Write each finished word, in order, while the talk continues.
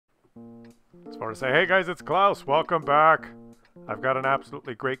Just want to say, hey guys, it's Klaus. Welcome back. I've got an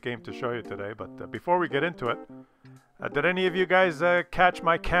absolutely great game to show you today, but before we get into it, did any of you guys catch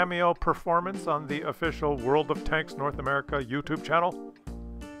my cameo performance on the official World of Tanks North America YouTube channel?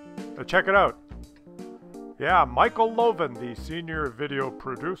 Check it out. Yeah, Michael Loven, the senior video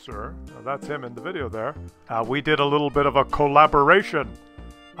producer, that's him in the video there. We did a little bit of a collaboration.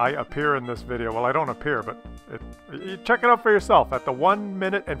 I appear in this video. Well, I don't appear, but you check it out for yourself. At the 1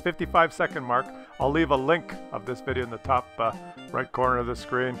 minute and 55-second mark, I'll leave a link of this video in the top right corner of the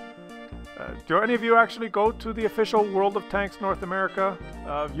screen. Do any of you actually go to the official World of Tanks North America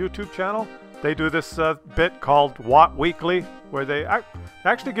YouTube channel? They do this bit called WOT Weekly, where they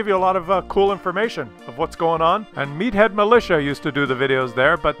actually give you a lot of cool information of what's going on. And Meathead Militia used to do the videos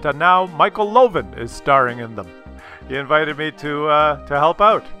there, but now Michael Loven is starring in them. He invited me to help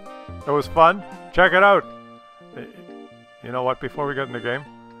out. It was fun. Check it out. You know what? Before we get in the game,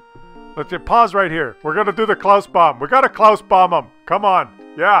 let's just pause right here. We're gonna do the Klaus bomb. We gotta Klaus bomb him. Come on.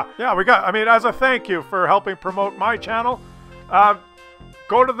 Yeah. We got. I mean, as a thank you for helping promote my channel,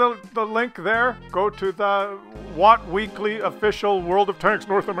 go to the link there. Go to the WOT Weekly official World of Tanks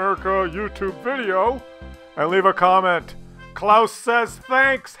North America YouTube video, and leave a comment. Klaus says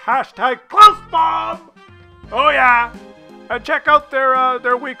thanks. Hashtag Klaus bomb. Oh yeah, and check out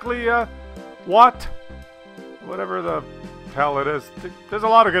their weekly WOT, whatever the hell it is. There's a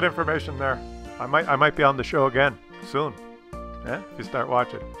lot of good information there. I might be on the show again soon. Yeah, if you start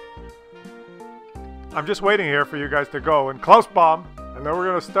watching. I'm just waiting here for you guys to go and Klaus bomb, and then we're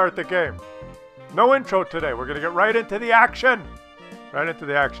gonna start the game. No intro today. We're gonna get right into the action. Right into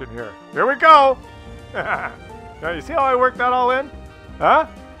the action here. Here we go. Now you see how I worked that all in? Huh?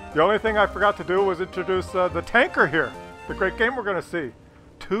 The only thing I forgot to do was introduce the tanker here. The great game we're going to see.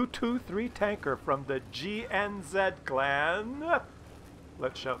 223 tanker from the GNZ clan.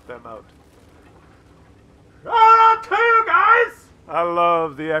 Let's shout them out. Shout out to you guys! I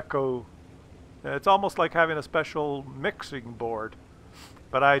love the echo. It's almost like having a special mixing board.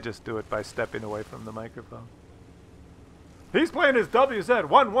 But I just do it by stepping away from the microphone. He's playing his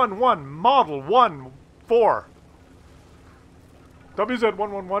WZ111 Model 1-4.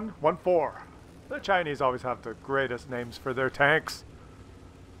 WZ11114. The Chinese always have the greatest names for their tanks.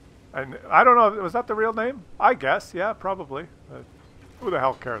 And I don't know, was that the real name? I guess, yeah, probably. Who the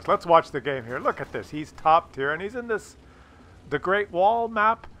hell cares? Let's watch the game here. Look at this. He's top tier, and he's in the Great Wall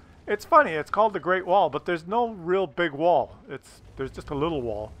map. It's funny, it's called the Great Wall, but there's no real big wall. There's just a little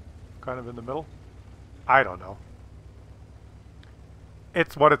wall, kind of in the middle. I don't know.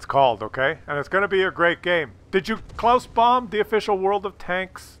 It's what it's called, okay? And it's going to be a great game. Did you Klaus bomb the official World of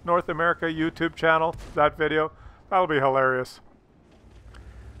Tanks North America YouTube channel, that video? That'll be hilarious.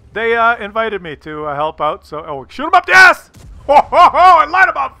 They invited me to help out, so... Oh, shoot him up the ass! Ho, ho, ho! And light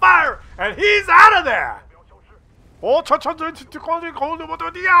him on fire! And he's out of there!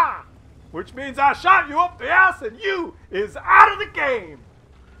 Which means I shot you up the ass and you is out of the game!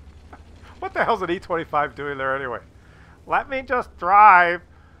 What the hell's an E-25 doing there anyway? Let me just drive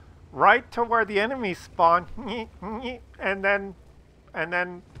right to where the enemies spawn, and then,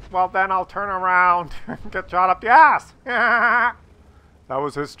 well, then I'll turn around and get shot up the ass. That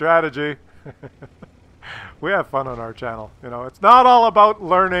was his strategy. We have fun on our channel. You know, it's not all about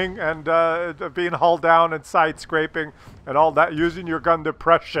learning and being hull down and side scraping and all that, using your gun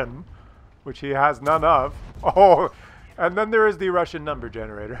depression, which he has none of. Oh, and then there is the Russian number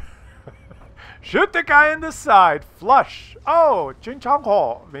generator. Shoot the guy in the side. Flush. Oh, Jin Chang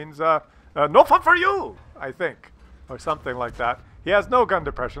Ho means no fun for you, I think. Or something like that. He has no gun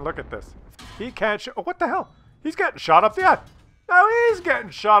depression. Look at this. He can't shoot. Oh, what the hell? He's getting shot up the ass. No, he's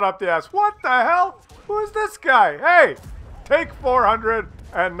getting shot up the ass. What the hell? Who is this guy? Hey, take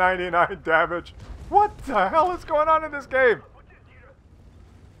 499 damage. What the hell is going on in this game?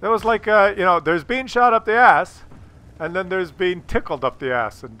 There was like, you know, there's being shot up the ass, and then there's being tickled up the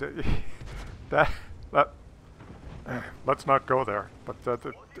ass. And... let's not go there. But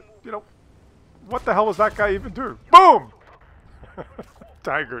you know, what the hell was that guy even doing? Boom!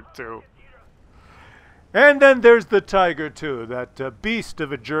 Tiger 2. And then there's the Tiger 2, that beast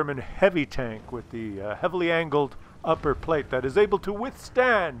of a German heavy tank with the heavily angled upper plate that is able to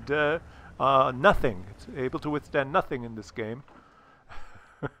withstand nothing. It's able to withstand nothing in this game.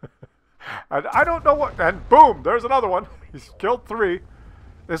 And I don't know what. And boom! There's another one. He's killed 3.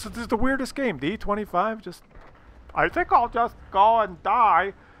 This is the weirdest game. The E-25 just... I think I'll just go and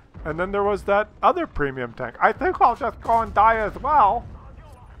die. And then there was that other premium tank. I think I'll just go and die as well.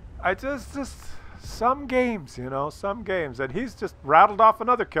 I just some games, you know, some games. And he's just rattled off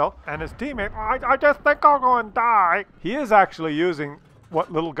another kill. And his teammate, I just think I'll go and die. He is actually using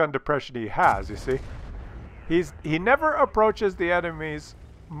what little gun depression he has, you see. He never approaches the enemies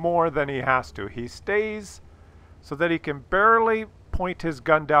more than he has to. He stays so that he can barely point his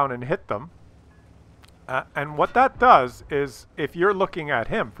gun down and hit them. And what that does is, if you're looking at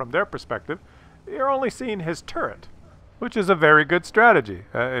him from their perspective, you're only seeing his turret, which is a very good strategy.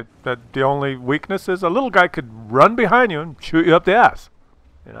 The only weakness is a little guy could run behind you and shoot you up the ass.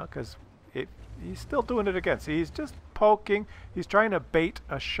 You know, because he's still doing it again. See, he's just poking. He's trying to bait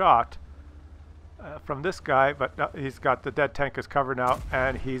a shot from this guy, but he's got the dead tank is covered now,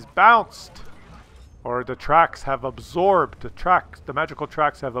 and he's bounced. Or the tracks have absorbed, the magical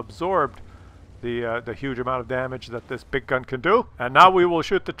tracks have absorbed the huge amount of damage that this big gun can do. And now we will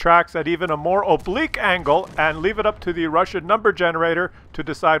shoot the tracks at even a more oblique angle and leave it up to the Russian number generator to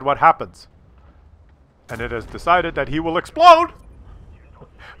decide what happens. And it has decided that he will explode,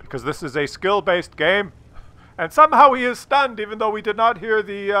 because this is a skill-based game. And somehow he is stunned, even though we did not hear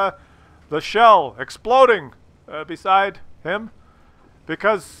the shell exploding beside him,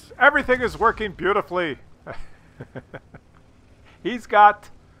 because everything is working beautifully. He's got...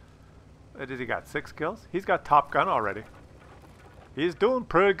 Has he got 6 kills? He's got Top Gun already. He's doing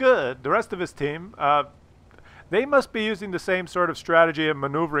pretty good. The rest of his team, they must be using the same sort of strategy and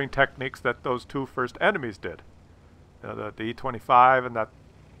maneuvering techniques that those 2 first enemies did. You know, the E-25 and that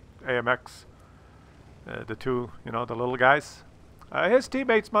AMX, the 2, you know, the little guys. His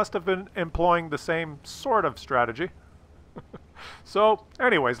teammates must have been employing the same sort of strategy. So,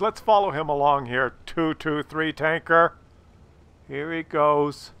 anyways, let's follow him along here. 223 tanker. Here he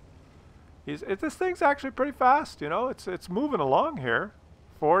goes. This thing's actually pretty fast, you know. It's moving along here.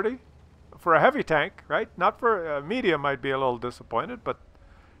 40 for a heavy tank, right? Not for a medium, might be a little disappointed, but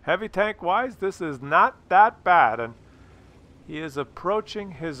heavy tank wise, this is not that bad. And he is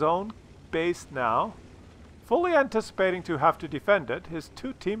approaching his own base now, fully anticipating to have to defend it. His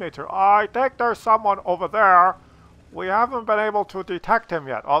 2 teammates are, I think there's someone over there. We haven't been able to detect him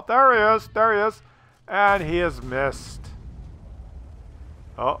yet. Oh, there he is, and he is missed.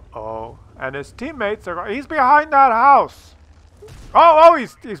 Uh-oh. And his teammates are... He's behind that house. Oh,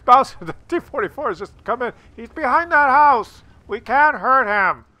 he's bouncing. The T-44 has just come in. He's behind that house. We can't hurt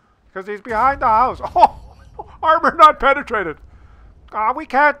him because he's behind the house. Oh, armor not penetrated. We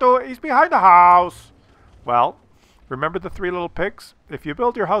can't do it. He's behind the house. Well, remember the 3 little pigs? If you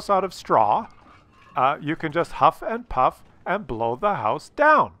build your house out of straw, you can just huff and puff and blow the house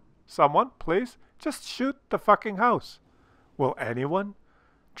down. Someone, please, just shoot the fucking house. Will anyone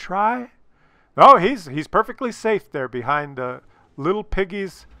try? No, he's perfectly safe there behind the little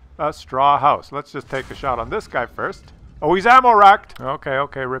piggy's straw house. Let's just take a shot on this guy first. Oh, he's ammo racked.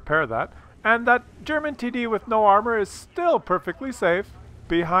 Okay, repair that. And that German TD with no armor is still perfectly safe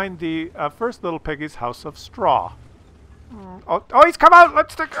behind the first little piggy's house of straw. Oh, he's come out.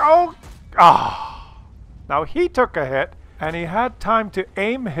 Let's take... Oh! Now he took a hit, and he had time to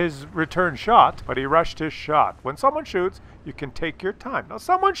aim his return shot, but he rushed his shot. When someone shoots, you can take your time. Now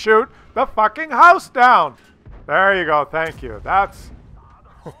someone shoot the fucking house down. There you go. Thank you. That's...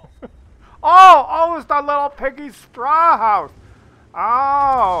 oh, it's the little piggy straw house.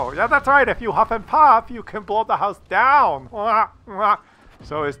 Oh, yeah, that's right. If you huff and puff, you can blow the house down.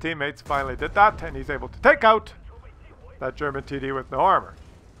 So his teammates finally did that, and he's able to take out that German TD with no armor.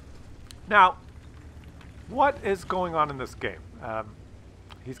 Now, what is going on in this game?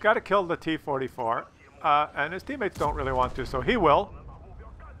 He's got to kill the T-44, and his teammates don't really want to, so he will.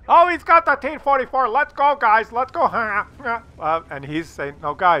 Oh, he's got the T-44. Let's go, guys. Let's go. And he's saying,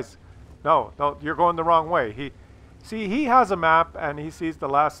 no, guys. No, you're going the wrong way. He has a map, and he sees the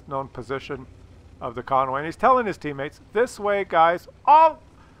last known position of the convoy, and he's telling his teammates, this way, guys. Oh,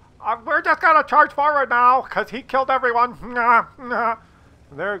 we're just going to charge forward now, because he killed everyone.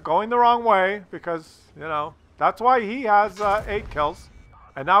 They're going the wrong way, because, you know, that's why he has 8 kills.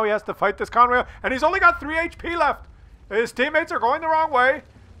 And now he has to fight this convoy, and he's only got 3 HP left. His teammates are going the wrong way.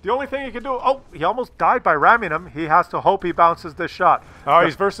 The only thing he can do... Oh, he almost died by ramming him. He has to hope he bounces this shot. Oh,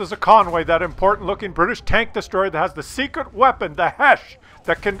 he's versus a convoy, that important-looking British tank destroyer that has the secret weapon, the Hesh,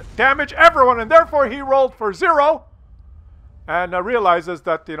 that can damage everyone, and therefore he rolled for 0. And realizes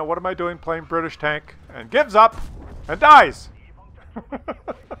that, you know, what am I doing playing British tank? And gives up and dies.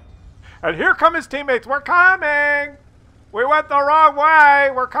 And here come his teammates. We're coming! We went the wrong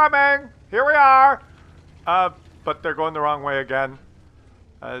way! We're coming! Here we are! But they're going the wrong way again.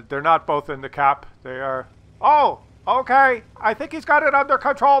 They're not both in the cap. They are... Oh! Okay! I think he's got it under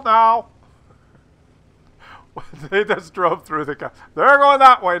control now! They just drove through the cap. They're going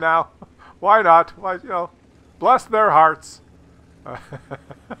that way now. Why not? Why, you know, bless their hearts.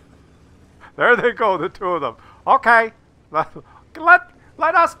 There they go, the 2 of them. Okay!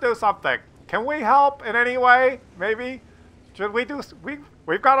 Let us do something. Can we help in any way? Maybe? Should we do...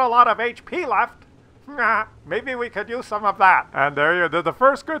 We've got a lot of HP left. Maybe we could use some of that. And there you go. The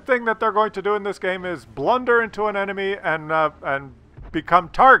first good thing that they're going to do in this game is blunder into an enemy and become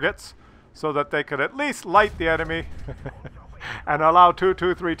targets so that they could at least light the enemy and allow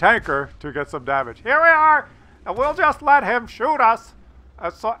 223 Tanker to get some damage. Here we are, and we'll just let him shoot us,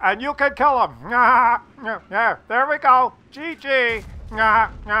 and you can kill him. Yeah, there we go. GG.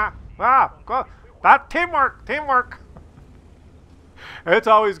 Good. That teamwork. It's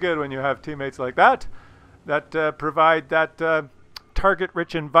always good when you have teammates like that provide that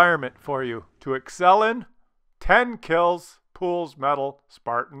target-rich environment for you to excel in. 10 kills, pools, metal,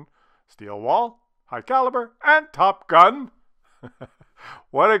 Spartan, steel wall, high caliber, and Top Gun.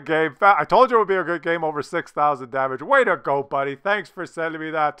 What a game. I told you it would be a good game, over 6,000 damage. Way to go, buddy. Thanks for sending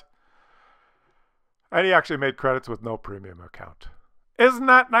me that. And he actually made credits with no premium account. Isn't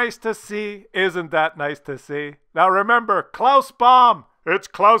that nice to see? Isn't that nice to see? Now remember, Klaus Bomb. It's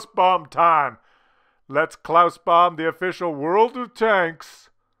Klaus Bomb time. Let's Klaus Bomb the official World of Tanks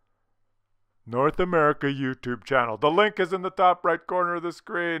North America YouTube channel. The link is in the top right corner of the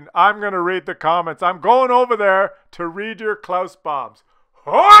screen. I'm going to read the comments. I'm going over there to read your Klaus Bombs.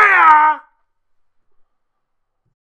 Oh yeah!